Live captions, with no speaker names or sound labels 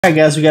Alright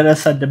guys, we got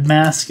us a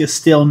Damascus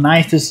steel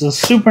knife. This is a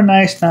super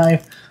nice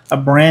knife. A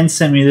brand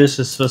sent me this.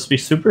 It's supposed to be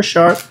super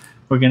sharp.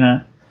 We're going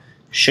to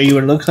show you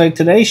what it looks like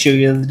today, show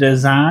you the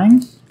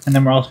design, and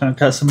then we're also going to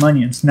cut some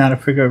onions. Not a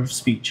figure of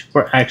speech.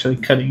 We're actually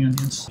cutting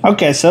onions.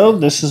 Okay, so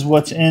this is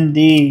what's in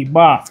the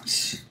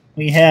box.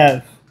 We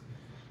have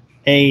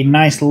a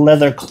nice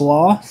leather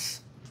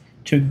cloth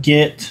to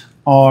get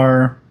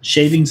our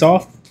shavings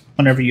off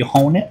whenever you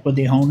hone it with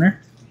the honer.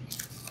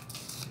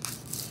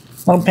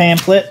 Little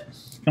pamphlet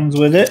comes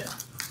with it.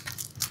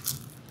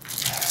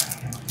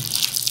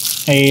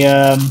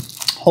 A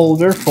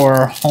holder for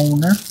our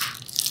honer.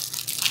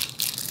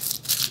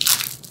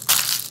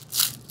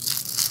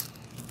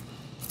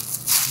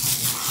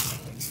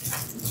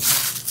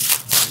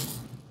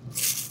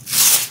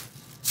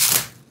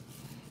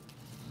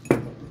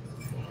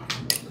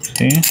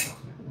 Okay.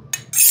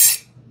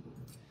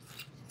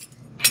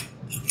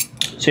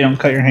 So you don't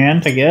cut your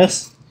hand, I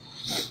guess.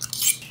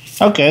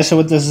 Okay, so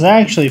what this is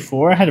actually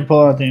for, I had to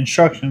pull out the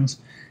instructions.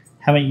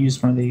 Haven't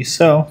used one of these,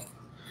 so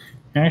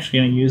you're actually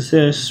going to use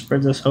this.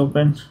 Spread this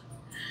open.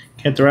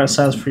 Get the right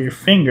size for your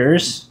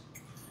fingers.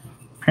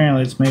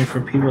 Apparently it's made for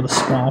people with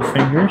small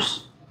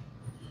fingers.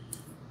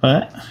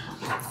 But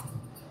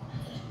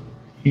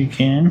you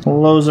can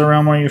pull those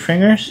around one of your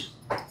fingers.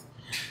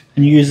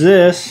 And use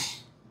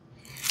this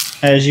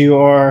as you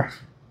are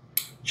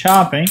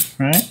chopping,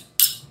 right?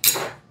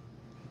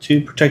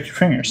 To protect your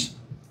fingers.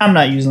 I'm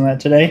not using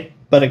that today,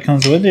 but it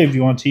comes with it if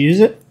you want to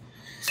use it.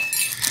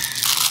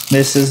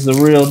 This is the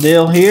real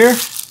deal here.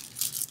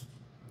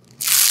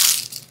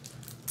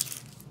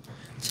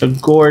 It's a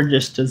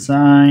gorgeous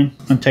design.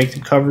 I'm gonna take the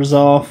covers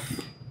off.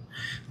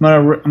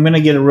 I'm gonna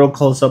get a real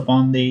close up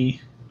on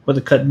with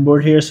the cutting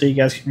board here, so you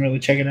guys can really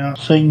check it out.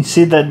 So you can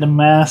see that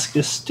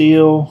Damascus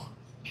steel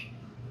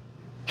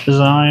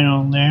design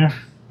on there.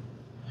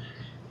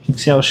 You can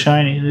see how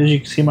shiny it is. You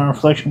can see my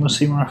reflection. We'll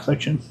see my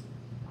reflection.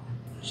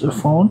 There's the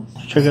phone.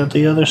 Check out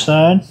the other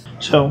side.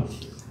 So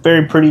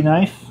very pretty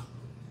knife,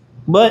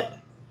 but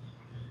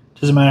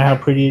doesn't matter how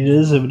pretty it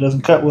is if it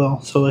doesn't cut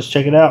well. So let's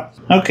check it out.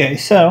 Okay,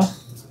 so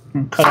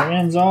I'm gonna cut our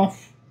ends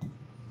off.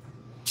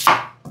 It's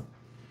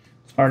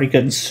already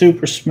cutting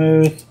super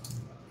smooth.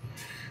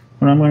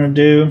 What I'm gonna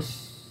do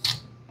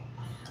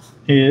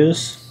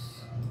is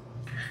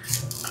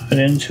cut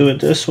into it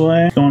this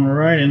way, going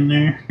right in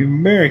there. Be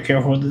very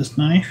careful with this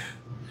knife.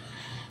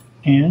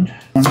 And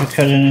I'm gonna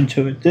cut it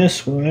into it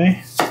this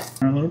way,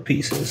 in little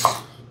pieces.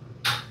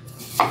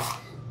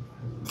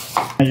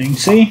 As you can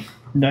see,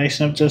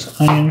 dicing up this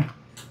onion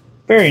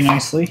very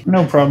nicely,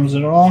 no problems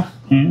at all.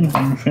 And I'm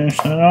going to finish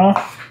that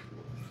off.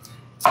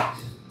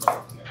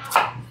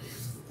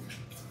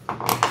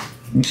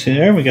 You see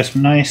there, we got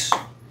some nice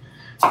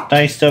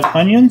diced up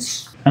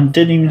onions. I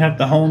didn't even have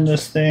to hone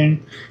this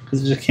thing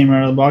because it just came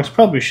out of the box.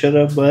 Probably should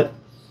have, but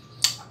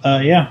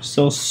yeah,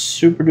 still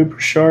super duper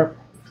sharp.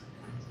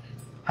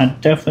 I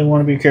definitely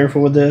want to be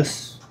careful with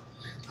this.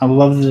 I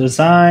love the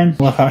design,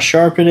 love how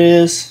sharp it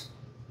is.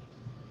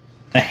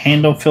 The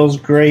handle feels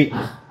great.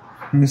 You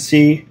can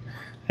see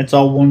it's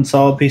all one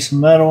solid piece of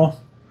metal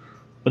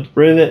with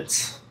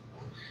rivets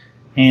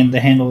and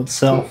the handle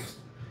itself.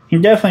 You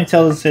can definitely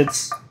tell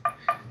this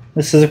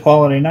is a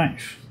quality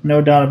knife. No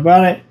doubt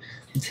about it.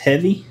 It's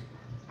heavy.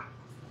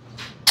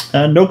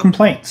 No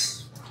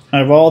complaints.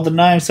 Out of all the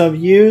knives I've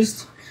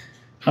used,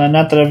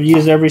 not that I've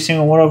used every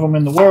single one of them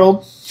in the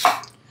world,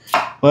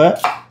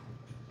 but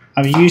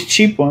I've used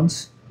cheap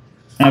ones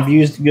and I've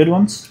used the good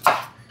ones,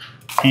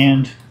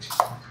 and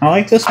I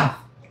like this one.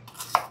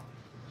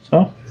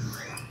 So,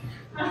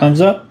 thumbs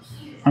up.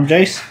 I'm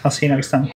Jace. I'll see you next time.